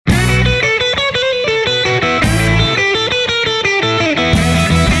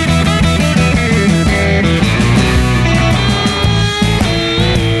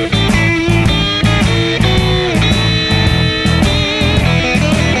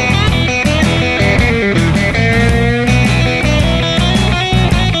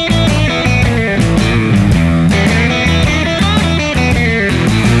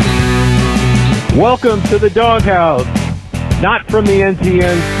welcome to the DawgHouse. Not from the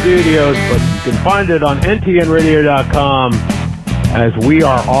NTN studios, but you can find it on ntnradio.com as we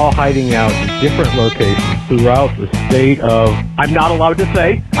are all hiding out in different locations throughout the state of, I'm not allowed to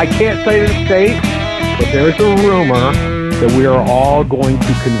say, I can't say the state, but there's a rumor that we are all going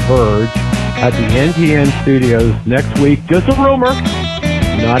to converge at the NTN studios next week. Just a rumor,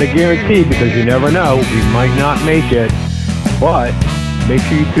 not a guarantee, because you never know. We might not make it, but make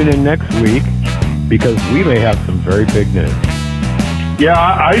sure you tune in next week because we may have some very big news. Yeah,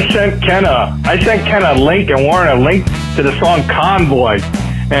 I sent Ken a link and Warren a link to the song Convoy,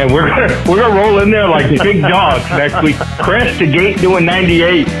 and we're gonna roll in there like big dogs next week. Crash the gate doing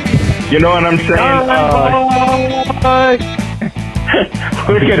 98. You know what I'm saying?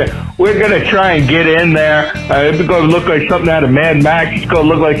 We're gonna try and get in there. It's gonna look like something out of Mad Max. It's gonna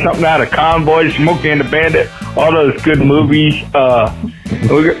look like something out of Convoy, Smokey and the Bandit, all those good movies.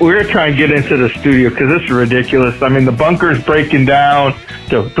 We're gonna try and get into the studio because this is ridiculous. I mean, the bunker's breaking down.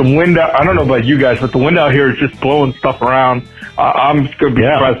 The wind out, I don't know about you guys, but the wind out here is just blowing stuff around. I'm just gonna be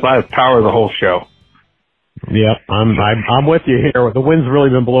surprised by the power of the whole show. Yep, I'm with you here. The wind's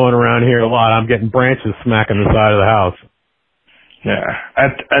really been blowing around here a lot. I'm getting branches smacking the side of the house. Yeah,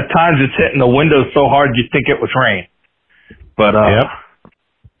 at times it's hitting the windows so hard you'd think it was rain. But yep.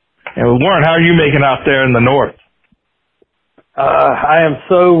 And Warren, how are you making out there in the north? I am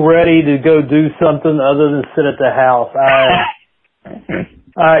so ready to go do something other than sit at the house.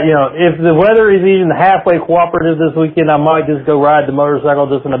 If the weather is even halfway cooperative this weekend, I might just go ride the motorcycle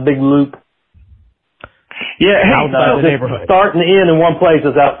just in a big loop. Yeah, outside the neighborhood. Start and end in one place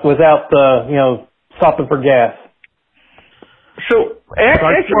without stopping for gas. So,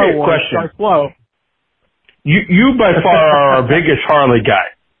 answer me a question. Start slow. You by far are our biggest Harley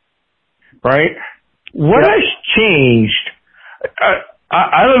guy, right? What has changed?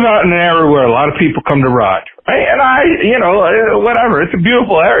 I live out in an area where a lot of people come to ride, right? And whatever. It's a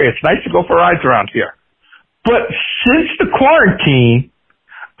beautiful area. It's nice to go for rides around here. But since the quarantine,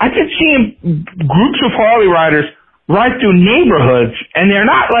 I've been seeing groups of Harley riders ride through neighborhoods, and they're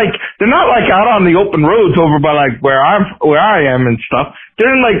not like out on the open roads over by like where I am and stuff.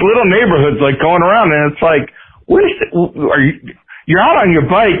 They're in like little neighborhoods, like going around, and it's like, you're out on your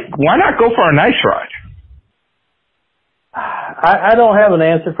bike? Why not go for a nice ride? I don't have an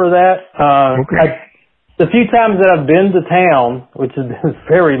answer for that. Okay. The few times that I've been to town, which has been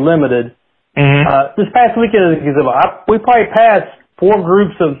very limited, this past weekend, we probably passed 4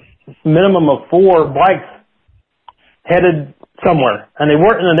 groups of minimum of 4 bikes headed somewhere, and they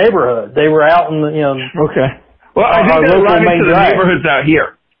weren't in the neighborhood. They were out in the, Okay. Well, I think they're riding to the neighborhoods out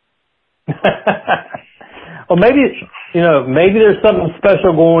here. Well, maybe there's something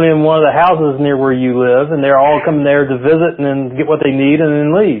special going in one of the houses near where you live, and they're all coming there to visit and then get what they need and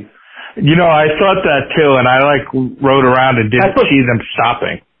then leave. I thought that too, and I rode around and didn't see them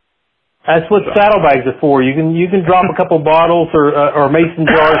stopping. That's what saddlebags are for. You can drop a couple bottles or mason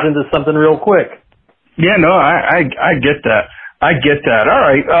jars into something real quick. Yeah, no, I get that. I get that. All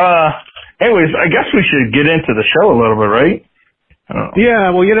right. Anyways, I guess we should get into the show a little bit, right?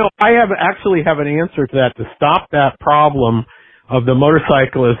 Yeah, well, I actually have an answer to that. To stop that problem of the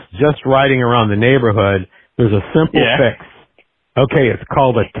motorcyclists just riding around the neighborhood, there's a simple fix. Okay, it's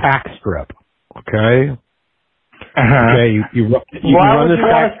called a tack strip. Okay? Okay, you why would you want to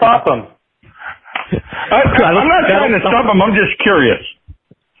stop them? I'm not trying to stop them. I'm just curious.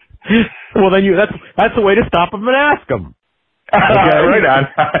 Well, then that's the way to stop them and ask them. Okay, right on.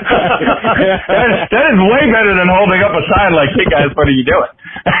 that is way better than holding up a sign like, "Hey guys, what are you doing?"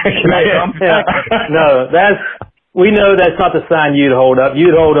 Can I come? No, we know that's not the sign you'd hold up.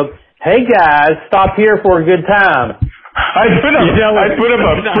 You'd hold up, "Hey guys, stop here for a good time." I put up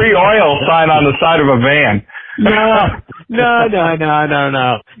a free oil sign on the side of a van. No.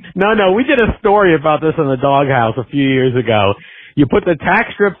 We did a story about this in the DawgHouse a few years ago. You put the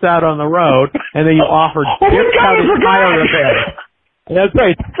tack strips out on the discounted and then you offered discounted tire repairs. That's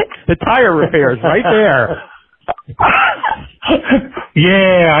right. The tire repairs right there.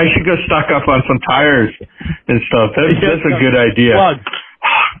 Yeah, I should go stock up on some tires and stuff. That's a good idea.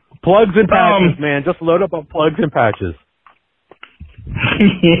 Plugs and patches, man. Just load up on plugs and patches.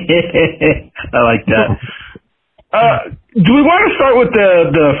 I like that. Do we want to start with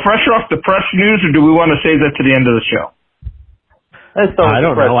the fresh off the press news, or do we want to save that to the end of the show? I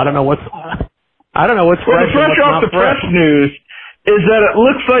don't know. I don't know what's fresh. Well, the fresh off the press news is that it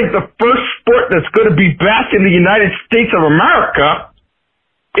looks like the first sport that's going to be back in the United States of America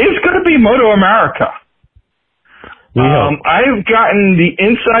is going to be MotoAmerica. I've gotten the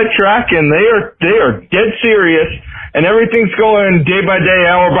inside track, and they are dead serious. and everything's going day by day,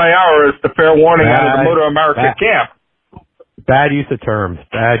 hour by hour. Is the fair warning out of the MotoAmerica camp. Bad use of terms.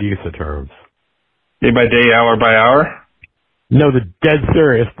 Bad use of terms. Day by day, hour by hour? No, the dead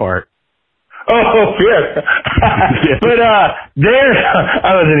serious part. Oh, yeah. But I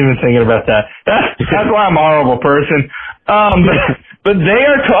wasn't even thinking about that. That's why I'm a horrible person. But they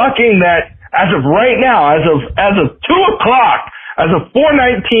are talking that as of right now, as of 2 o'clock, as of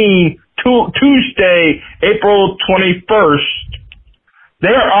 4/19 Tuesday, April 21st,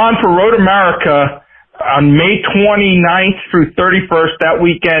 they are on for Road America on May 29th through 31st that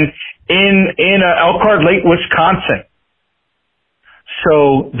weekend in Elkhart Lake, Wisconsin.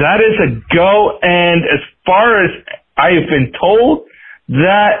 So that is a go, and as far as I have been told,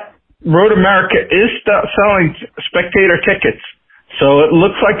 that Road America is selling spectator tickets. So it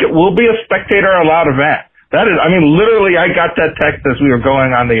looks like it will be a spectator allowed event. That is, I mean, literally I got that text as we were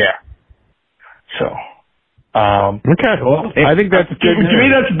going on the air. So, okay, well, I think that's good news. To me,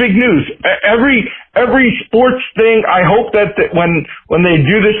 that's big news. Every sports thing, I hope that when they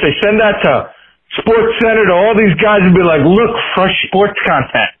do this, they send that to Sports Center to all these guys and be like, look, fresh sports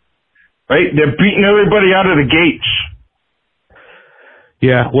content, right? They're beating everybody out of the gates.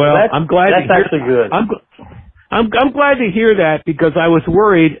 Yeah, well, I'm glad that's actually good. I'm glad to hear that because I was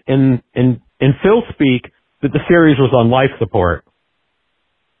worried in Phil speak that the series was on life support.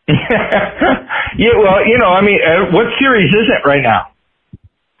 Yeah, well, I mean, what series isn't right now?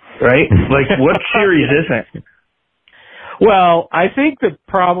 Right? Like, what series isn't? Well, I think that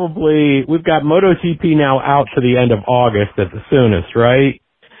probably we've got MotoGP now out to the end of August at the soonest, right?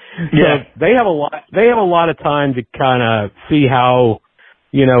 Yeah. So they have a lot of time to kind of see how,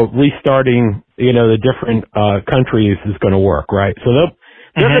 restarting, the different countries is going to work, right? So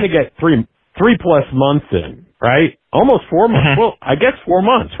they're going to get three plus months in, right? Almost 4 months. Well, I guess 4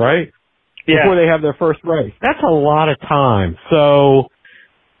 months, right? Yeah. Before they have their first race. That's a lot of time. So,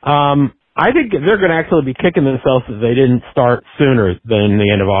 I think they're going to actually be kicking themselves if they didn't start sooner than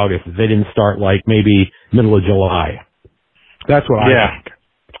the end of August. If they didn't start like maybe middle of July. That's what I think.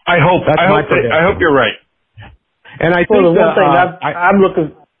 I hope you're right. And I think the one thing I'm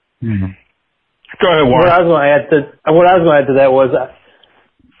looking. Go ahead, Warren. What I was going to add to that was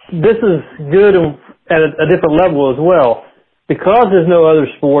this is good at a different level as well because there's no other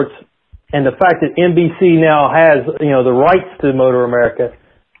sports, and the fact that NBC now has the rights to MotoAmerica.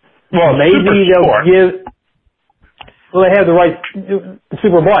 Well, maybe they'll give. Well, they have the rights to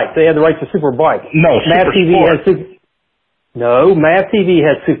Superbike. They have the rights to Superbike. No, Mav TV has Mav TV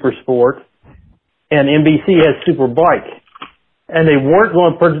has Super Sport, and NBC has Superbike. And they weren't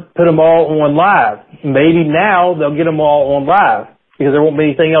going to put them all on live. Maybe now they'll get them all on live because there won't be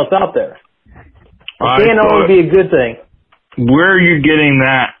anything else out there. It can only be a good thing. Where are you getting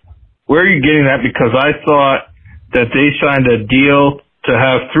that? Because I thought that they signed a deal to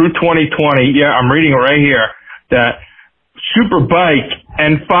have through 2020. Yeah, I'm reading it right here that Superbike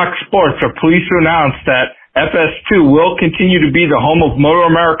and Fox Sports are pleased to announce that FS2 will continue to be the home of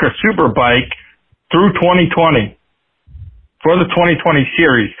MotoAmerica Superbike through 2020 for the 2020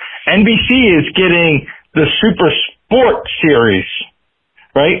 series. NBC is getting the Super Sport series,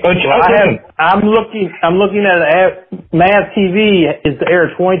 right? I'm looking at Mav TV is to air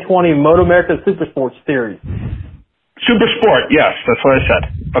 2020 MotoAmerica Super Sports series. Super Sport, yes, that's what I said.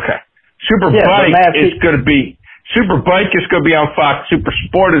 Okay. Superbike is going to be on Fox. Super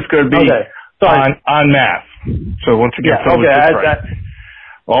Sport is going to be on Mav. So once again,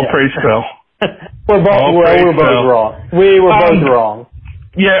 all praise Phil. We're both wrong. We were both wrong.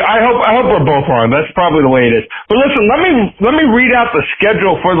 Yeah, I hope we're both wrong. That's probably the way it is. But listen, let me read out the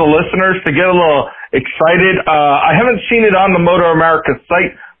schedule for the listeners to get a little excited. I haven't seen it on the MotoAmerica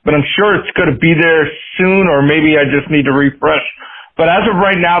site, but I'm sure it's going to be there soon, or maybe I just need to refresh. But as of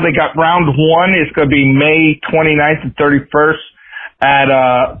right now, they got round 1 is going to be May 29th and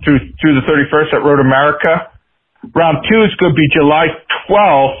 31st through the 31st at Road America. Round 2 is going to be July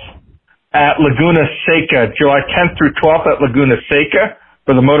 12th at Laguna Seca, July 10th through 12th at Laguna Seca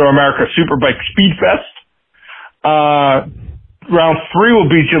for the MotoAmerica Superbike Speed Fest. Round 3 will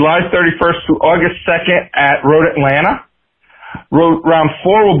be July 31st through August 2nd at Road Atlanta. Round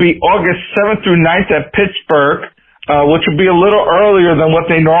 4 will be August 7th through 9th at Pittsburgh, which will be a little earlier than what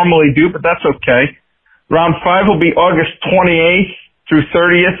they normally do, but that's okay. Round 5 will be August 28th through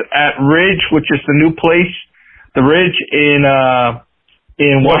 30th at Ridge, which is the new place, the Ridge in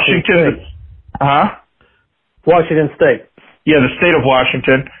Washington. Washington State. Yeah, the state of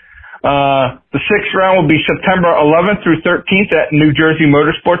Washington. The 6th round will be September 11th through 13th at New Jersey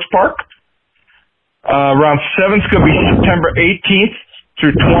Motorsports Park. Round 7 is going to be September 18th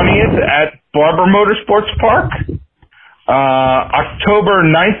through 20th at Barber Motorsports Park. October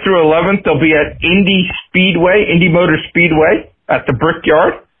 9th through 11th, they'll be at Indy Motor Speedway at the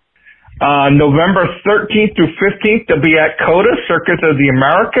Brickyard. November 13th through 15th, they'll be at COTA, Circuit of the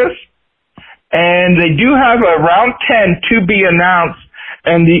Americas. And they do have a round 10 to be announced.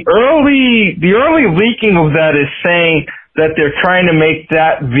 And the early leaking of that is saying that they're trying to make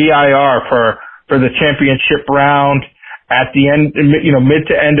that VIR for the championship round at the end, mid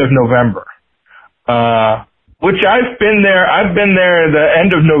to end of November. Which I've been there the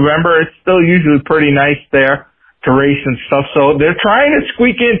end of November. It's still usually pretty nice there to race and stuff. So they're trying to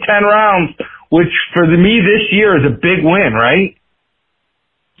squeak in 10 rounds, which for me this year is a big win, right?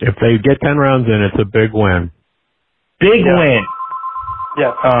 If they get 10 rounds in, it's a big win. Big win.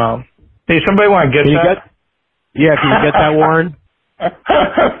 Yeah. Hey, somebody want to get that? Can you get that, Warren? Hey,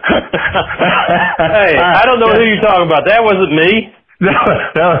 I don't know who you're talking about. That wasn't me. No,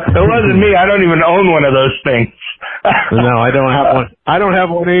 it wasn't me. I don't even own one of those things. No, I don't have one. I don't have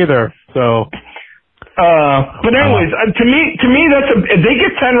one either. So. But anyways, to me, if they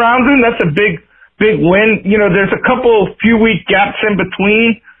get 10 rounds in, that's a big win. There's a few week gaps in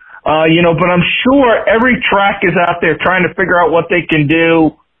between. But I'm sure every track is out there trying to figure out what they can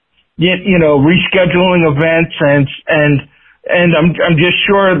do, rescheduling events and I'm just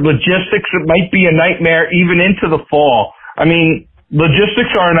sure logistics, it might be a nightmare even into the fall. I mean,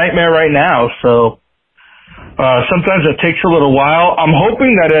 logistics are a nightmare right now, so, sometimes it takes a little while. I'm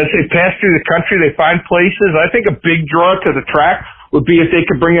hoping that as they pass through the country, they find places. I think a big draw to the track would be if they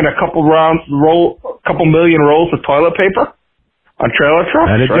could bring in a couple million rolls of toilet paper on trailer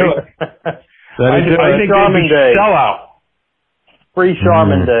trucks. That'd do it. I think Charmin Day. Sellout. Free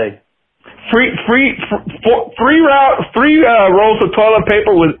Charmin Day. Free rolls of toilet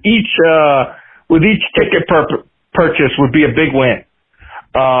paper with each ticket purchase would be a big win.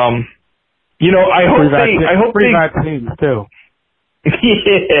 I hope free vaccines too.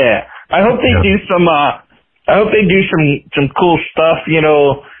 Yeah, I hope they do some cool stuff,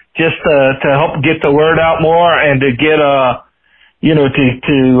 just to help get the word out more and to get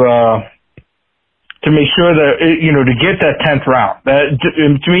to make sure that, to get that 10th round.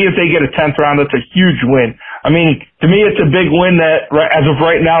 To me, if they get a 10th round, that's a huge win. I mean, to me, it's a big win that, as of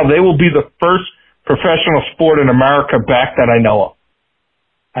right now, they will be the first professional sport in America back that I know of.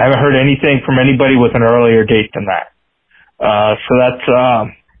 I haven't heard anything from anybody with an earlier date than that. So that's,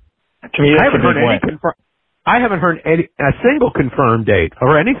 to me, that's a big win. I haven't heard a single confirmed date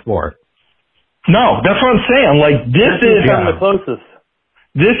for any sport. No, that's what I'm saying. Like, this is the closest.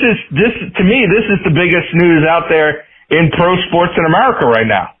 This to me, this is the biggest news out there in pro sports in America right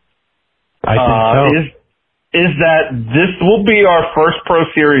now. I think so. Is that this will be our first pro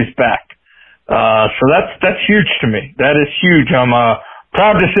series back. So that's huge to me. That is huge. I'm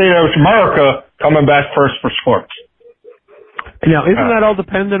proud to say that it's America coming back first for sports. Now, isn't that all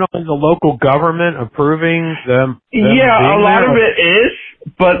dependent on the local government approving them? Yeah, a lot of it is,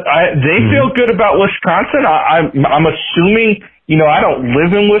 but they feel good about Wisconsin. I'm assuming. I don't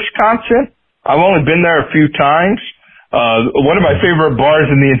live in Wisconsin. I've only been there a few times. One of my favorite bars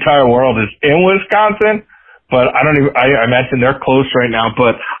in the entire world is in Wisconsin, but I imagine they're closed right now,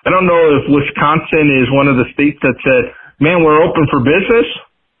 but I don't know if Wisconsin is one of the states that said, man, we're open for business,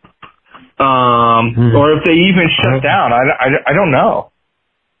 or if they even shut down. I don't know.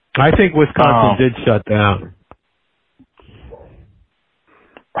 I think Wisconsin did shut down.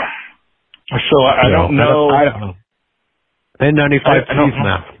 So I don't know. I don't know. N95 season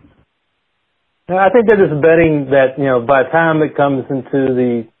now. I think they're just betting that, by the time it comes into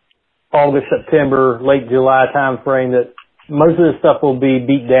the August, September, late July time frame, that most of this stuff will be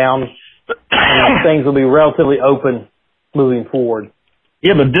beat down and things will be relatively open moving forward.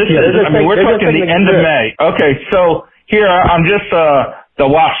 Yeah, but we're talking the end of May. Okay, so here I'm just the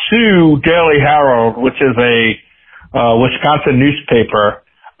Wausau Daily Herald, which is a Wisconsin newspaper,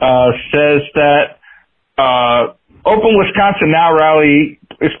 says that Open Wisconsin Now rally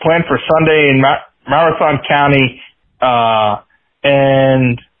is planned for Sunday in Marathon County,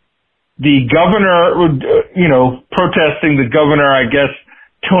 and the governor, protesting the governor, I guess,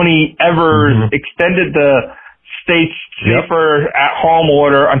 Tony Evers, extended the state's safer at home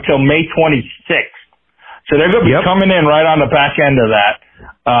order until May 26th. So they're going to be coming in right on the back end of that.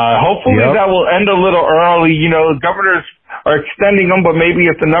 Hopefully that will end a little early. Governors are extending them, but maybe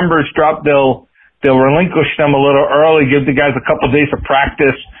if the numbers drop, they'll relinquish them a little early, give the guys a couple of days of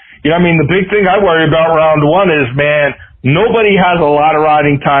practice. The big thing I worry about round one is, man, nobody has a lot of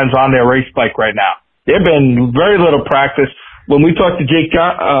riding times on their race bike right now. There've been very little practice. When we talked to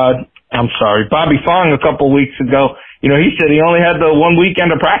Bobby Fong a couple of weeks ago, he said he only had the one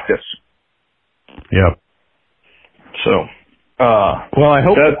weekend of practice. Yep. So, well, I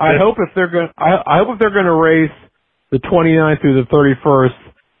hope if they're going to race the 29th through the 31st,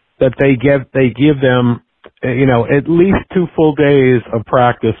 that they give them, at least 2 full days of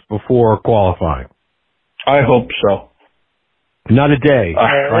practice before qualifying. I hope so. Not a day,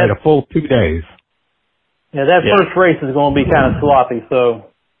 right? A full 2 days. Yeah, that first race is going to be kind of sloppy. So,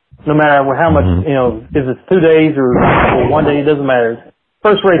 no matter how much, if it's 2 days or 1 day, it doesn't matter.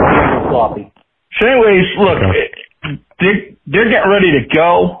 First race is going to be sloppy. So, anyways, look, they're getting ready to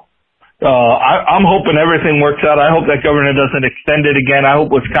go. I'm hoping everything works out. I hope that governor doesn't extend it again. I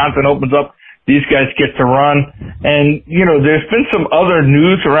hope Wisconsin opens up. These guys get to run. And, there's been some other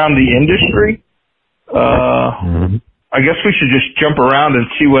news around the industry. I guess we should just jump around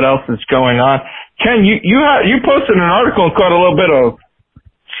and see what else is going on. Ken, you posted an article and caught a little bit of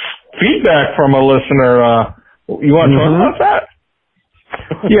feedback from a listener. You want to talk about that?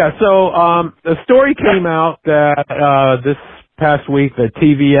 Yeah, so the story came out that this past week that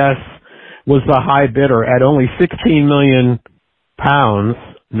TVS was the high bidder at only 16 million pounds,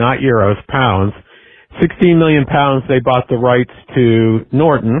 not euros, pounds. 16 million pounds, they bought the rights to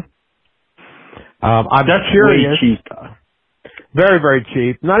Norton. That's curious. Really cheap. Very, very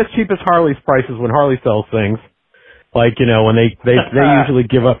cheap. Not as cheap as Harley's prices when Harley sells things. Like, when they usually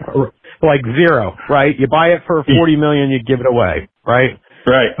give up like zero, right? You buy it for 40 million, you give it away, right?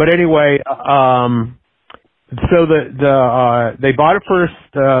 Right. But anyway, so they bought it for,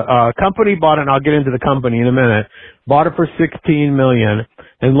 company bought it, and I'll get into the company in a minute, bought it for 16 million,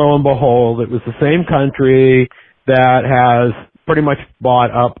 and lo and behold, it was the same country that has pretty much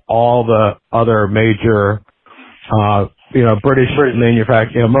bought up all the other major, British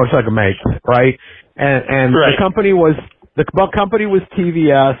manufacturing, motorcycle makes, right? And right. the company was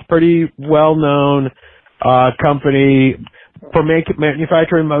TVS, pretty well known, company for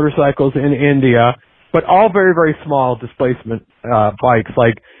manufacturing motorcycles in India, but all very, very small displacement, bikes,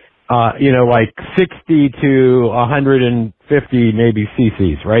 like 60 to 150 maybe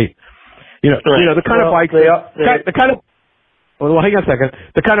cc's, right? The kind of bikes, well, hang on a second.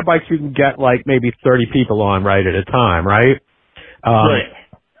 The kind of bikes you can get like maybe 30 people on right at a time, right? Right.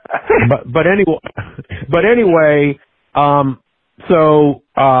 But anyway, so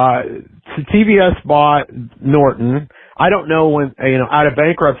TVS bought Norton. I don't know when, out of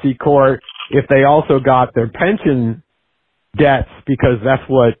bankruptcy court, if they also got their pension debts, because that's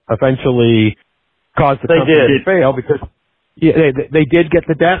what eventually caused the company to fail, because they did get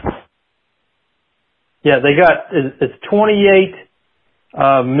the debts. Yeah, they got, it's 28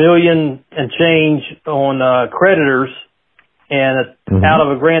 million and change on creditors, and out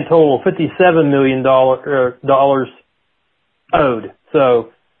of a grand total of $57 million dollars owed. So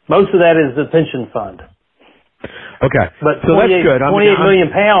most of that is the pension fund. Okay, but so that's good. 28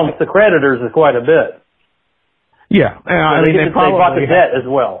 million pounds to creditors is quite a bit. Yeah, I mean they bought the debt as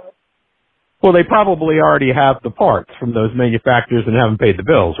well. Well, they probably already have the parts from those manufacturers and haven't paid the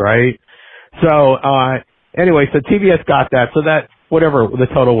bills, right? So, anyway, so TVS got that. So that, whatever the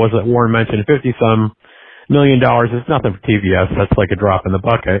total was that Warren mentioned, $50-some million is nothing for TVS. That's like a drop in the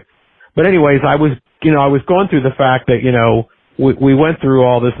bucket. But anyways, I was going through the fact that, we went through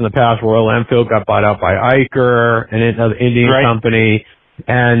all this in the past. Royal Enfield got bought out by Eicher, another Indian company.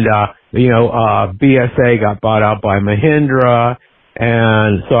 And, BSA got bought out by Mahindra.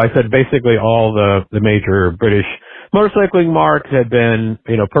 And so I said basically all the major British motorcycling marks had been,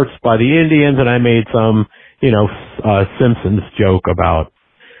 purchased by the Indians, and I made some, Simpsons joke about,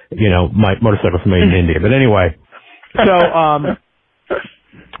 my motorcycles made in India. But anyway,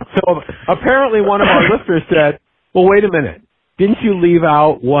 so apparently one of our listeners said, well, wait a minute. Didn't you leave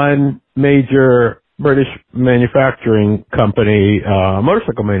out one major British manufacturing company,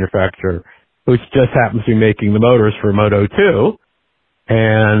 motorcycle manufacturer, which just happens to be making the motors for Moto2?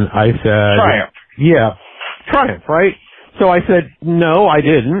 And I said, Triumph. Yeah, Triumph, right? So I said, no, I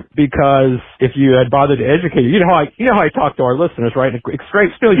didn't, because if you had bothered to educate you know how I talk to our listeners, right? In a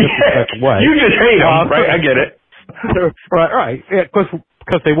still just a way. You just hate them, right? I get it. Right.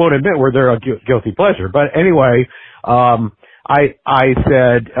 Because they won't admit where they're a guilty pleasure. But anyway, I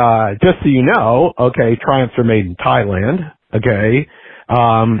said, just so you know, okay, Triumphs are made in Thailand. Okay.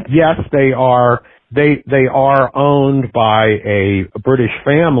 Yes, they are. They are owned by a British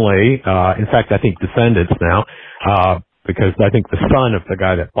family. In fact, I think descendants now, because I think the son of the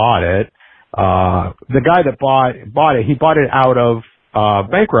guy that bought it, the guy that bought it, he bought it out of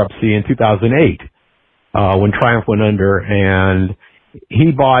bankruptcy in 2008, when Triumph went under, and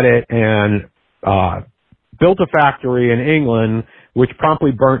he bought it and built a factory in England, which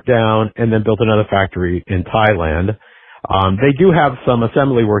promptly burnt down, and then built another factory in Thailand. They do have some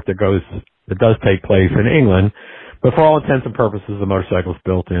assembly work that does take place in England, But for all intents and purposes, the motorcycle's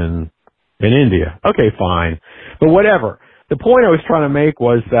built in India. Okay, fine. But whatever. The point I was trying to make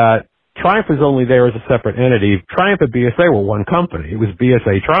was that Triumph is only there as a separate entity. Triumph and BSA were one company. It was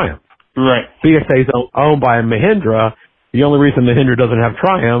BSA Triumph. Right. BSA is owned by Mahindra. The only reason Mahindra doesn't have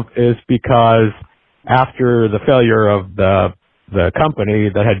Triumph is because after the failure of the company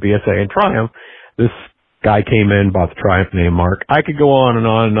that had BSA and Triumph, this guy came in, bought the Triumph name mark. I could go on and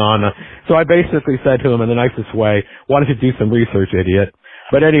on and on. So I basically said to him in the nicest way, why don't you do some research, idiot?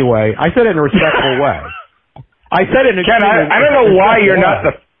 But anyway, I said it in a respectful way. I said it in a Ken, I don't know why you're not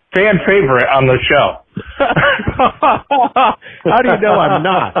the fan favorite on the show. How do you know I'm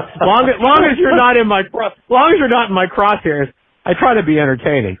not? Long as you're not in my crosshairs, I try to be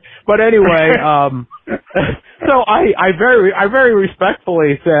entertaining. But anyway, so I very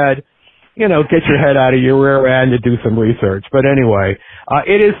respectfully said, get your head out of your rear end and do some research. But anyway,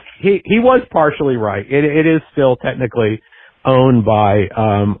 he was partially right. It is still technically owned by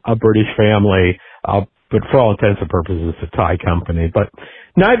a British family, but for all intents and purposes, it's a Thai company. But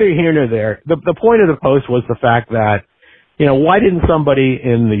neither here nor there. The point of the post was the fact that, why didn't somebody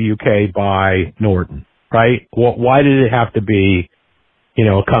in the UK buy Norton, right? Why did it have to be,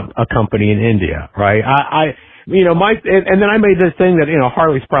 a company in India, right? And then I made this thing that,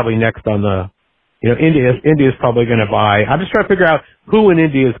 Harley's probably next on the, India's probably going to buy. I'm just trying to figure out who in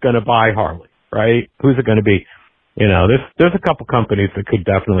India is going to buy Harley, right? Who's it going to be? There's a couple companies that could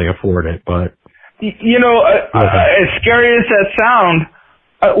definitely afford it, but. As scary as that sound,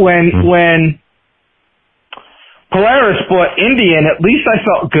 when Polaris bought Indian, at least I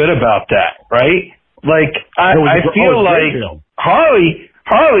felt good about that, right? Like, I feel like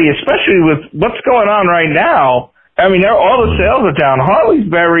Harley, especially with what's going on right now, I mean, all the sales are down. Harley's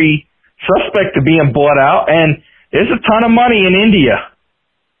very suspect to being bought out, and there's a ton of money in India,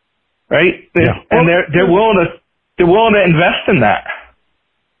 right? Yeah. And they're willing to invest in that.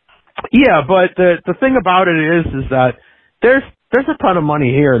 Yeah, but the thing about it is that there's a ton of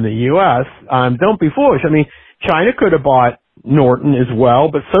money here in the U.S. Don't be foolish. I mean, China could have bought Norton as well,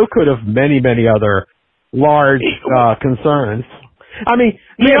 but so could have many, many other large concerns. I mean,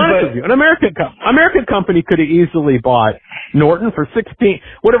 to be honest with you, an American company could have easily bought Norton for $50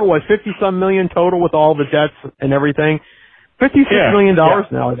 some million total with all the debts and everything. $56 million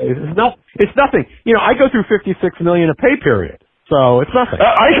nowadays. It's nothing. I go through $56 million a pay period. So it's nothing.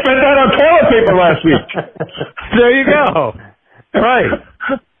 I spent that on toilet paper last week. There you go. Right.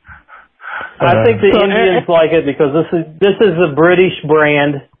 I think the Indians like it because this is a British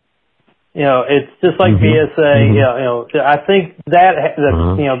brand. It's just like BSA. I think that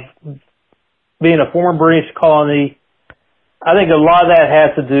being a former British colony, I think a lot of that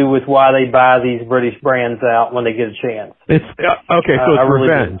has to do with why they buy these British brands out when they get a chance. It's okay. So it's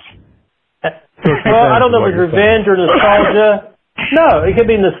revenge. Well, I don't know if it's revenge or nostalgia. No, it could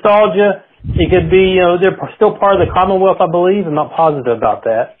be nostalgia. It could be, they're still part of the Commonwealth, I believe. I'm not positive about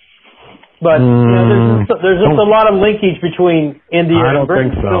that. But there's just a lot of linkage between India and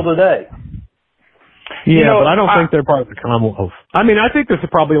Britain still today. Yeah, but I don't think they're part of the Commonwealth. I mean, I think there's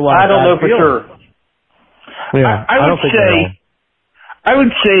probably a lot of I don't know for sure. Yeah, I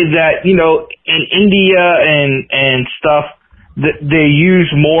would say that, in India and stuff, they use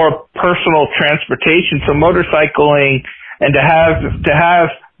more personal transportation, so motorcycling, and to have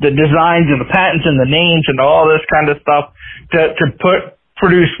the designs and the patents and the names and all this kind of stuff to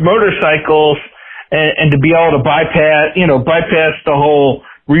produce motorcycles and to be able to bypass the whole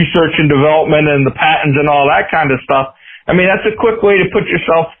research and development and the patents and all that kind of stuff. I mean, that's a quick way to put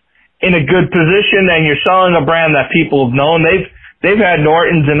yourself in a good position, and you're selling a brand that people have known. They've had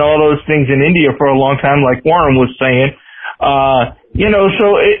Nortons and all those things in India for a long time, like Warren was saying.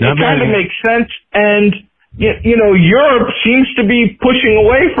 So it kind of makes sense. And Europe seems to be pushing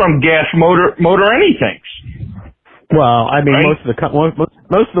away from gas motor anything. Well, I mean, right?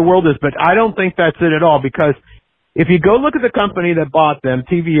 most of the world is, but I don't think that's it at all, because if you go look at the company that bought them,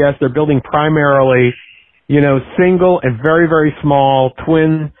 TVS, they're building primarily, single and very, very small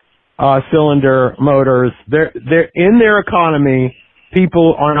twin cylinder motors. They're in their economy.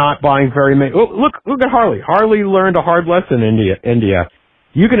 People are not buying very many. Oh, look at Harley. Harley learned a hard lesson in India.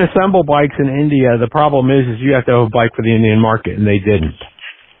 You can assemble bikes in India. The problem is you have to have a bike for the Indian market, and they didn't.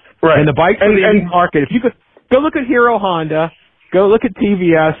 Right. And the bike for the Indian market, if you could go look at Hero Honda, go look at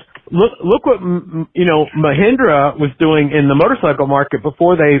TVS, look what Mahindra was doing in the motorcycle market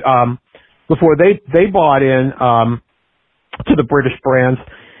before they bought in to the British brands.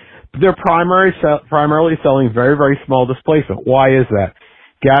 They're primarily selling very, very small displacement. Why is that?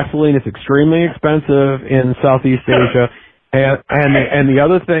 Gasoline is extremely expensive in Southeast Asia, and the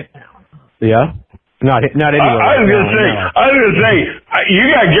other thing, yeah. Not anywhere. I was gonna say, you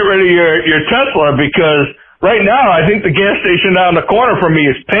gotta get rid of your Tesla, because right now I think the gas station down the corner from me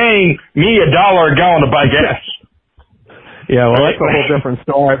is paying me $1 a gallon to buy gas. Yeah, well, that's a whole different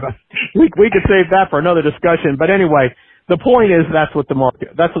story. But we could save that for another discussion. But anyway, the point is that's what the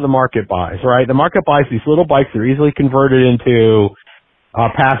market buys, right? The market buys these little bikes that are easily converted into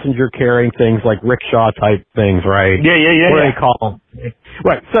passenger carrying things like rickshaw type things, right? Yeah. What do they call them?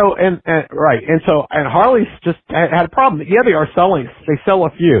 Right. So and Harley's just had a problem. Yeah, they are selling. They sell a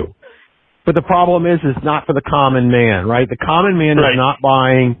few, but the problem is not for the common man, right? The common man is not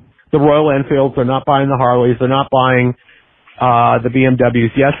buying the Royal Enfields. They're not buying the Harleys. They're not buying the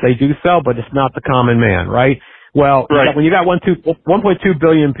BMWs. Yes, they do sell, but it's not the common man, right? Well, when you got 1.2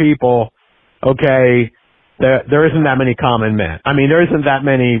 billion people, okay, there isn't that many common men. I mean, there isn't that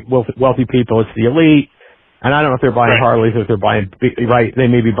many wealthy people. It's the elite. And I don't know if they're buying Harleys or if they're buying, they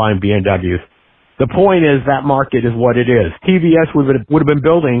may be buying BMWs. The point is that market is what it is. TVS would have been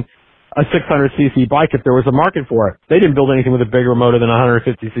building a 600cc bike if there was a market for it. They didn't build anything with a bigger motor than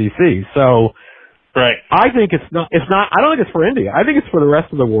 150cc. So, I think I don't think it's for India. I think it's for the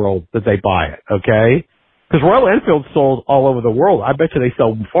rest of the world that they buy it, okay? Because Royal Enfield sold all over the world. I bet you they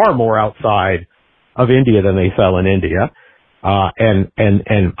sell far more outside of India than they sell in India. And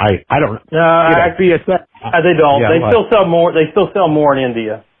I don't know. They don't. They still sell more. They still sell more in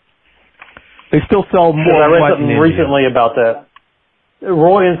India. They still sell more. I read something recently about that.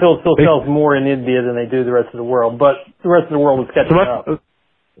 Royal Enfield still sells more in India than they do the rest of the world, but the rest of the world is catching up.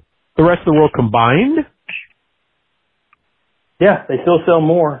 The rest of the world combined? Yeah, they still sell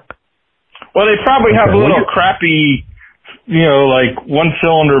more. Well, they probably have little crappy, like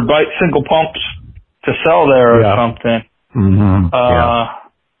one-cylinder bike, single pumps to sell there or something. Mm-hmm.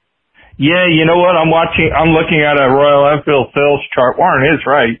 You know what? I'm looking at a Royal Enfield sales chart. Warren is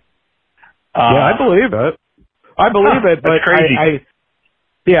right. I believe it. But that's crazy.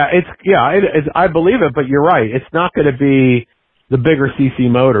 I believe it, but you're right. It's not going to be the bigger CC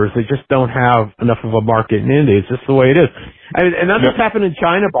motors. They just don't have enough of a market in India. It's just the way it is. And that's what's happened in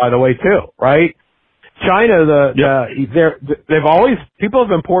China, by the way, too, right? China, they've always, people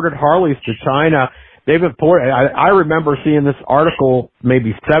have imported Harleys to China. They've imported, I remember seeing this article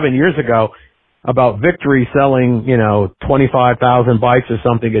maybe 7 years ago about Victory selling, 25,000 bikes or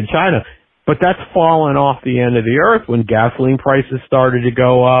something in China. But that's fallen off the end of the earth when gasoline prices started to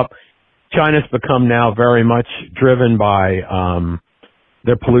go up. China's become now very much driven by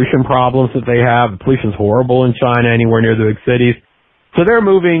their pollution problems that they have. The pollution's horrible in China, anywhere near the big cities. So they're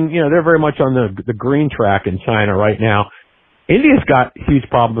moving, they're very much on the green track in China right now. India's got huge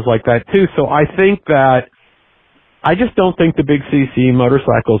problems like that too. So I just don't think the big CC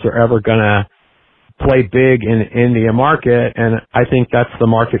motorcycles are ever going to play big in the India market, and I think that's the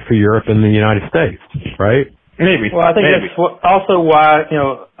market for Europe and the United States, right? Maybe. Well, I think that's also why,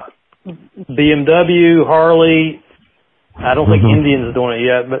 BMW, Harley, I don't think Indians are doing it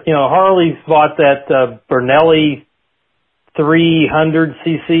yet, but, Harley's bought that Bernelli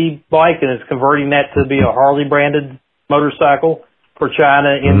 300cc bike and is converting that to be a Harley-branded motorcycle for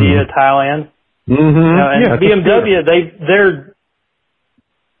China, India, Thailand. And BMW,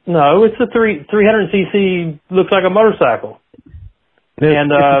 no, it's a 300cc, looks like a motorcycle.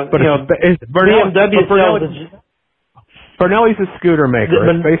 Bernelli's a scooter maker.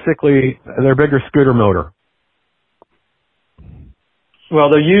 It's basically their bigger scooter motor.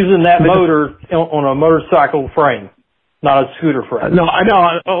 Well, they're using that motor on a motorcycle frame, not a scooter frame. No, I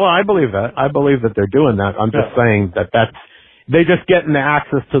know. Well, I believe that. I believe that they're doing that. I'm just saying they're just getting the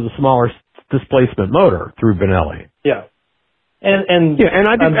access to the smaller displacement motor through Benelli. Yeah. And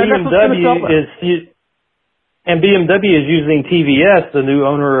BMW is using TVS, the new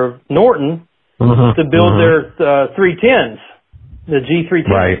owner of Norton, to build their 310s, the G310s.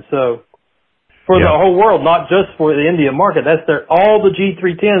 Right. So for the whole world, not just for the India market. All the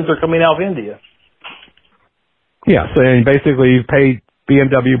G310s are coming out of India. Yeah. So basically, you pay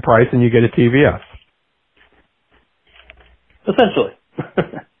BMW price and you get a TVS. Essentially.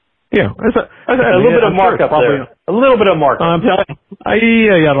 Yeah, a little bit of markup there. A little bit of markup. About 500%,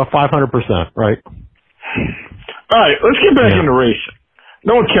 right? All right, let's get back into racing.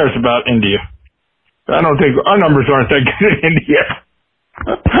 No one cares about India. I don't think our numbers aren't that good in India.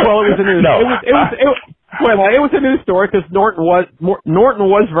 Well, it was a news. It was a news story because Norton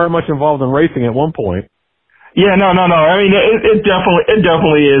was very much involved in racing at one point. Yeah, no. I mean, it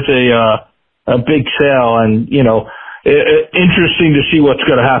definitely is a big sale, and interesting to see what's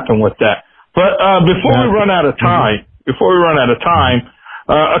going to happen with that. But before we run out of time,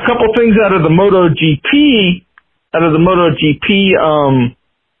 a couple things out of the MotoGP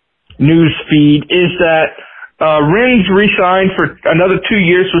news feed is that Rins re-signed for another 2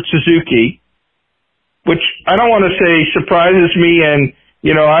 years with Suzuki, which I don't want to say surprises me. And,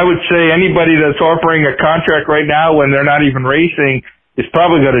 you know, I would say anybody that's offering a contract right now when they're not even racing is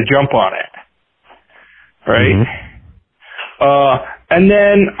probably going to jump on it. Right? Mm-hmm. And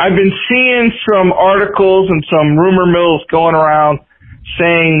then I've been seeing some articles and some rumor mills going around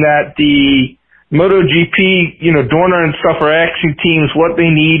saying that the MotoGP, you know, Dorna and stuff are asking teams what they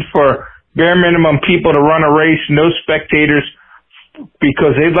need for bare minimum people to run a race, no spectators,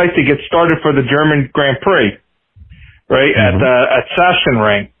 because they'd like to get started for the German Grand Prix, right, at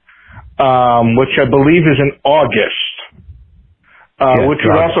Sachsenring, which I believe is in August, which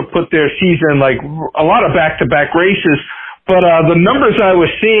would also put their season, like, a lot of back-to-back races. But the numbers I was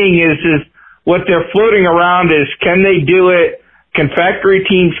seeing is what they're floating around is, can they do it? Can factory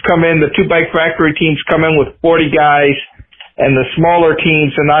teams come in, the 2-bike factory teams come in with 40 guys, and the smaller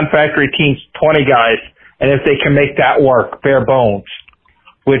teams, the non-factory teams, 20 guys, and if they can make that work, bare bones.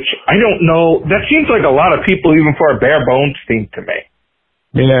 Which, I don't know, that seems like a lot of people even for a bare bones team to me.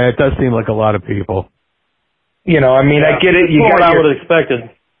 Yeah, it does seem like a lot of people. You know, I mean, I get it. You got what I would have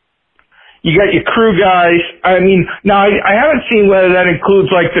expected. You got your crew guys. I mean, now I haven't seen whether that includes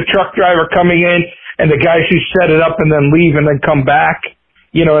like the truck driver coming in and the guys who set it up and then leave and then come back.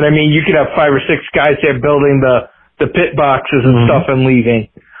 You know what I mean? You could have 5 or 6 guys there building the pit boxes and stuff and leaving.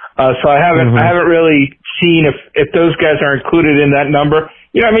 So I haven't really seen if those guys are included in that number.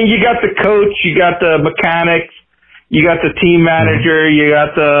 You know, I mean, you got the coach, you got the mechanics, you got the team manager, you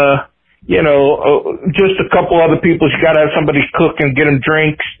got the, you know, just a couple other people. You got to have somebody cook and get them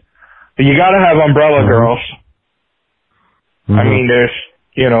drinks. You got to have umbrella girls. I mean, there's,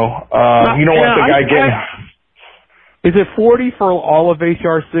 you know, you don't want the guy getting... Is it 40 for all of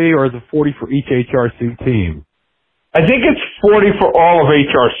HRC, or is it 40 for each HRC team? I think it's 40 for all of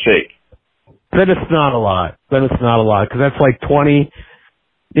HRC. Then it's not a lot. Because that's like 20,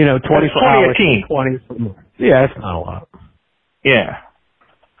 you know, 20 that's for 20 Alex, a team. 20 for... Yeah, that's not a lot. Yeah.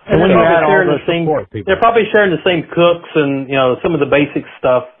 And when you add all they're probably sharing the same cooks and, you know, some of the basic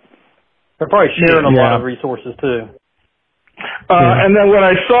stuff. They're probably sharing a lot of resources, too. And then what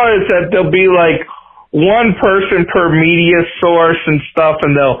I saw is that there'll be, like, one person per media source and stuff,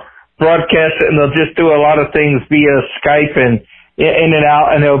 and they'll broadcast it, and they'll just do a lot of things via Skype and in and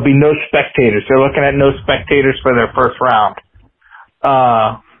out, and there'll be no spectators. They're looking at no spectators for their first round.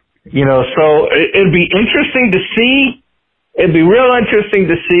 You know, so it'd be interesting to see. It'd be real interesting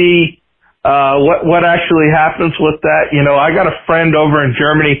to see what actually happens with that. You know, I got a friend over in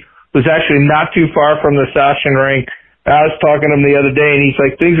Germany who's actually not too far from the Sachsenring. I was talking to him the other day, and he's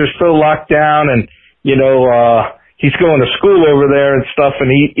like, things are still locked down, and, you know, he's going to school over there and stuff, and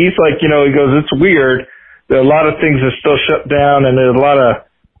he's like, you know, he goes, it's weird. There are a lot of things that are still shut down, and there's a lot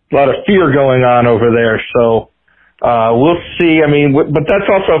of fear going on over there. So we'll see. I mean, but that's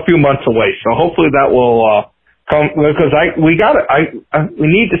also a few months away, so hopefully that will come, because we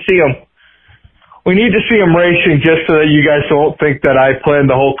need to see him. We need to see him racing just so that you guys don't think that I planned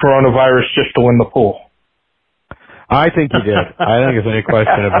the whole coronavirus just to win the pool. I think you did. I don't think there's any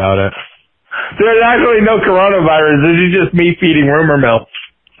question about it. There's actually no coronavirus. This is just me feeding rumor mill.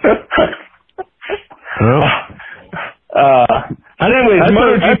 Anyways,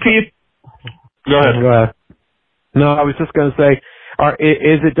 MotoGP. Go ahead. No, I was just going to say,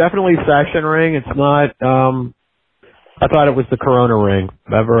 is it definitely Sachsenring? It's not... I thought it was the Corona ring.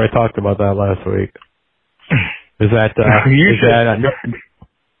 Remember, I talked about that last week. Is that?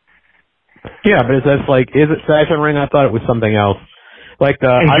 Yeah, but is it Sachsenring? I thought it was something else. Like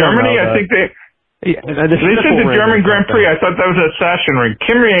in Germany, I think they. Yeah, they said the German Grand Prix. I thought that was a Sachsenring.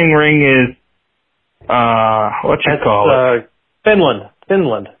 Kim ring is what you call it?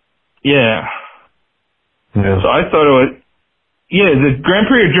 Finland. Yeah. So I thought it was. Yeah, the Grand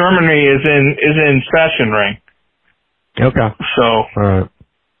Prix of Germany is in Sachsenring. Okay. So, all right.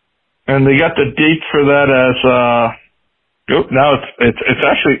 And they got the dates for that as now it's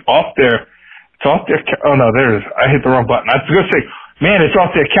actually off their. It's off their. Oh no, there it is. I hit the wrong button. I was gonna say, man, it's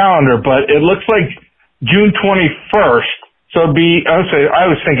off their calendar, but it looks like June 21st. So it'd be. I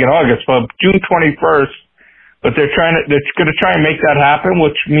was thinking August, but June 21st. But they're gonna try and make that happen,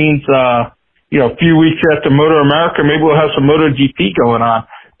 which means a few weeks after MotoAmerica, maybe we'll have some MotoGP going on.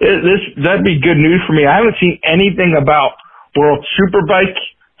 That'd be good news for me. I haven't seen anything about World Superbike,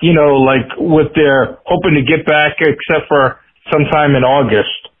 like what they're hoping to get back, except for sometime in August.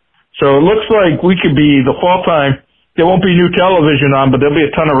 So it looks like we could be the fall time. There won't be new television on, but there'll be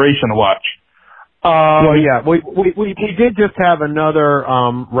a ton of racing to watch. Well, yeah, we did just have another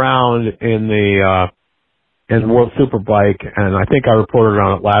round in the in World Superbike, and I think I reported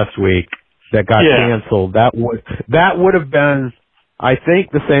on it last week, that got canceled. That would have been, I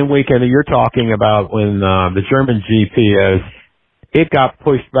think, the same weekend that you're talking about when the German GP is. It got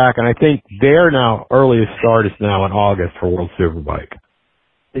pushed back, and I think their earliest start is now in August for World Superbike.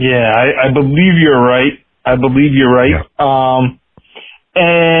 Yeah, I believe you're right. Yeah.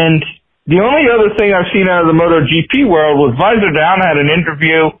 And the only other thing I've seen out of the MotoGP world was Visor Down had an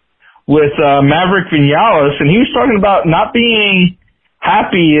interview with Maverick Vinales, and he was talking about not being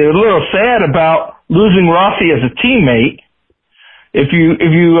happy, a little sad about losing Rossi as a teammate. If you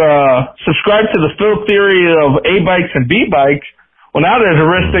subscribe to the field theory of A bikes and B bikes, well, now there's a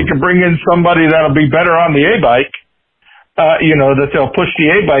risk they could bring in somebody that'll be better on the A bike, that they'll push the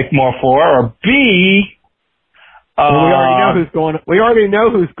A bike more for, or B. Well, we already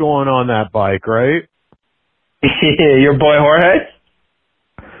know who's going on that bike, right? Your boy Jorge?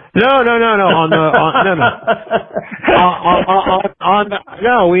 No.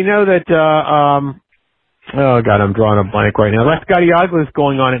 We know that. Oh God, I'm drawing a blank right now. Les Gadiagla is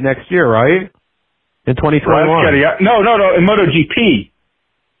going on it next year, right? In 2021. No, in MotoGP.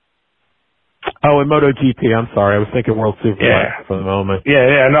 Oh, in MotoGP. I'm sorry. I was thinking World Superbike for the moment.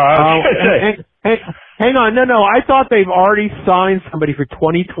 Yeah. No, I was going to say. Hang on. No. I thought they've already signed somebody for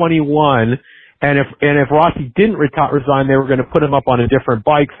 2021. And if Rossi didn't resign, they were going to put him up on a different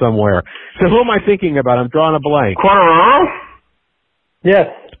bike somewhere. So who am I thinking about? I'm drawing a blank. Quartararo? Yes.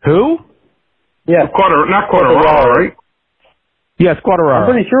 Who? Yes. Not Quartararo, right? Yes, Quartararo. I'm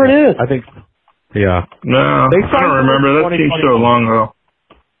pretty sure it is. I think so. Yeah. No, I don't remember. That seems so long ago.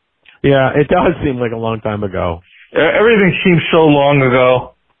 Yeah, it does seem like a long time ago. Everything seems so long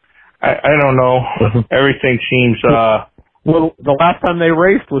ago. I don't know. Everything seems... Well, the last time they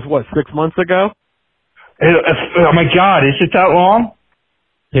raced was, 6 months ago? Oh, my God. Is it that long?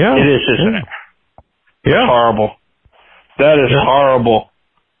 Yeah. It is, isn't it? Yeah. It's horrible. That is horrible.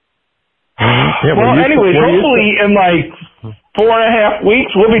 Yeah, well, anyways, hopefully in 4.5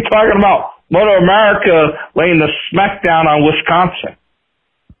 weeks, we'll be talking about MotoAmerica laying the smackdown on Wisconsin.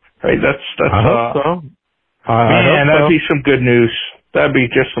 Right? That's I hope so. That'd be some good news. That'd be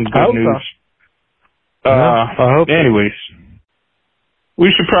just some good news. I hope anyways,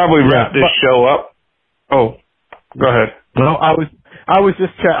 we should probably wrap this show up. Oh, go ahead. No, I was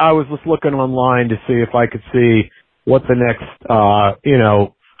just looking online to see if I could see what the next,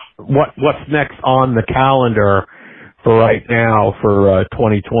 what's next on the calendar for right now for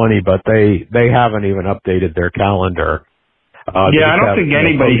 2020, but they haven't even updated their calendar. I don't think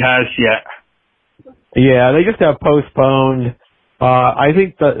anybody has yet. Yeah, they just have postponed. I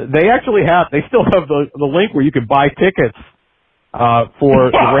think they still have the link where you can buy tickets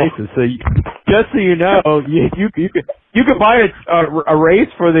for the races. So just so you know, you could buy a race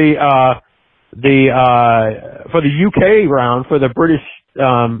for the UK round, for the British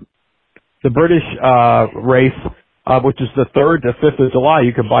race, which is the 3rd to 5th of July.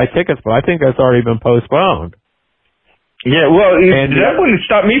 You can buy tickets, but I think that's already been postponed. Yeah, well, that wouldn't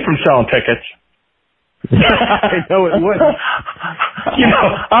stop me from selling tickets. I know it would.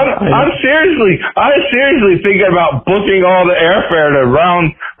 I'm seriously thinking about booking all the airfare to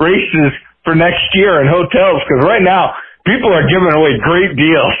round races for next year in hotels, because right now people are giving away great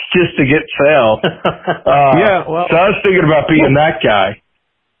deals just to get sales. So I was thinking about being that guy.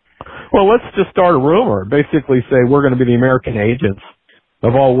 Well, let's just start a rumor. Basically say we're going to be the American agents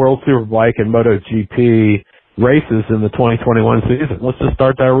of all World Superbike and MotoGP races in the 2021 season. Let's just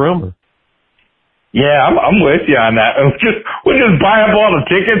start that rumor. Yeah, I'm with you on that. We'll just buy up all the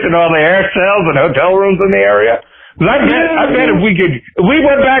tickets and all the air sales and hotel rooms in the area. I bet if we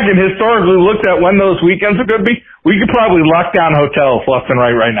went back and historically looked at when those weekends are going to be, we could probably lock down hotels left and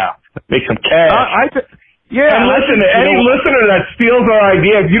right now. Make some cash. And listen, any listener that steals our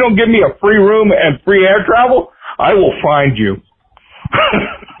idea, if you don't give me a free room and free air travel, I will find you.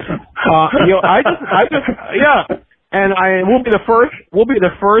 And we'll be the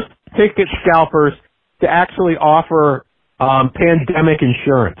first ticket scalpers to actually offer pandemic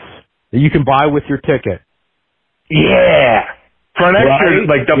insurance that you can buy with your ticket. Yeah, for an extra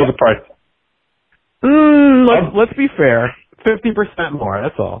double the price. Let's be fair, 50% more.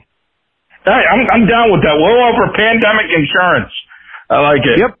 That's all. Hey, I'm down with that. We'll offer pandemic insurance. I like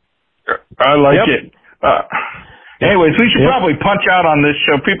it. Yep. I like it. Anyways, we should probably punch out on this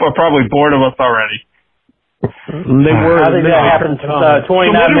show. People are probably bored of us already. They were. I think that happened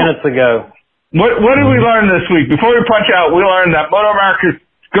 29 minutes ago. What did we learn this week? Before we punch out, we learned that MotoAmerica is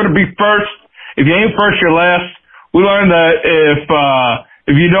going to be first. If you ain't first, you're last. We learned that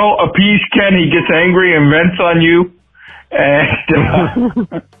if you don't appease Ken, he gets angry and vents on you. And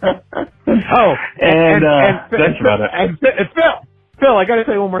that's about it. And Phil, I got to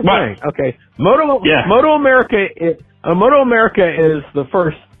say one more thing. Okay, MotoAmerica is the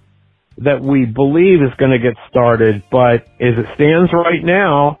first that we believe is going to get started, but as it stands right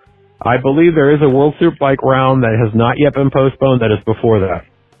now, I believe there is a World Superbike round that has not yet been postponed. That is before that.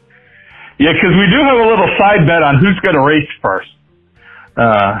 Yeah, because we do have a little side bet on who's going to race first.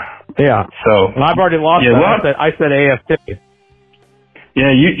 So and I've already lost that. I said AFT.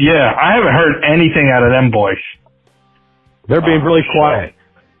 Yeah, I haven't heard anything out of them boys. They're being really quiet,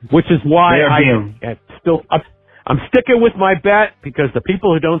 which is why I'm sticking with my bet, because the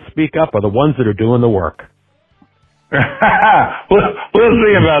people who don't speak up are the ones that are doing the work. We'll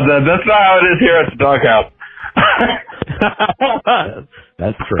see about that. That's not how it is here at the DawgHouse.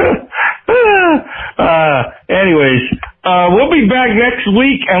 That's true. Anyways, we'll be back next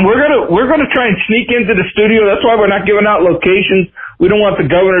week, and we're gonna try and sneak into the studio. That's why we're not giving out locations. We don't want the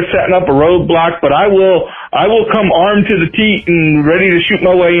governor setting up a roadblock, but I will come armed to the teeth and ready to shoot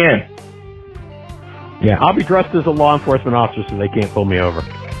my way in. Yeah, I'll be dressed as a law enforcement officer so they can't pull me over.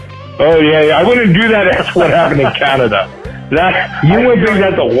 Oh yeah, I wouldn't do that after what happened in Canada. You wouldn't think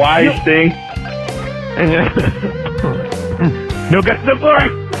that's a wise thing. No guts, no glory.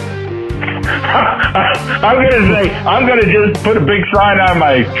 I'm gonna just put a big sign on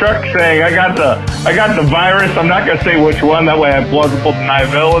my truck saying I got the virus. I'm not gonna say which one. That way I have plausible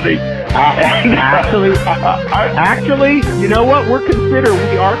deniability. Actually, you know what? We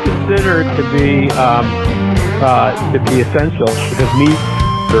are considered to be essential, because meat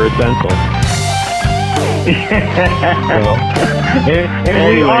are essential.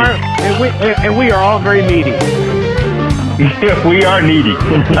 and we are all very needy. Yeah, we are needy.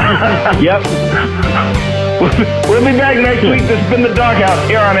 Yep. We'll be back next week. This has been the DawgHouse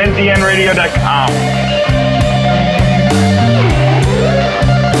here on ntnradio.com.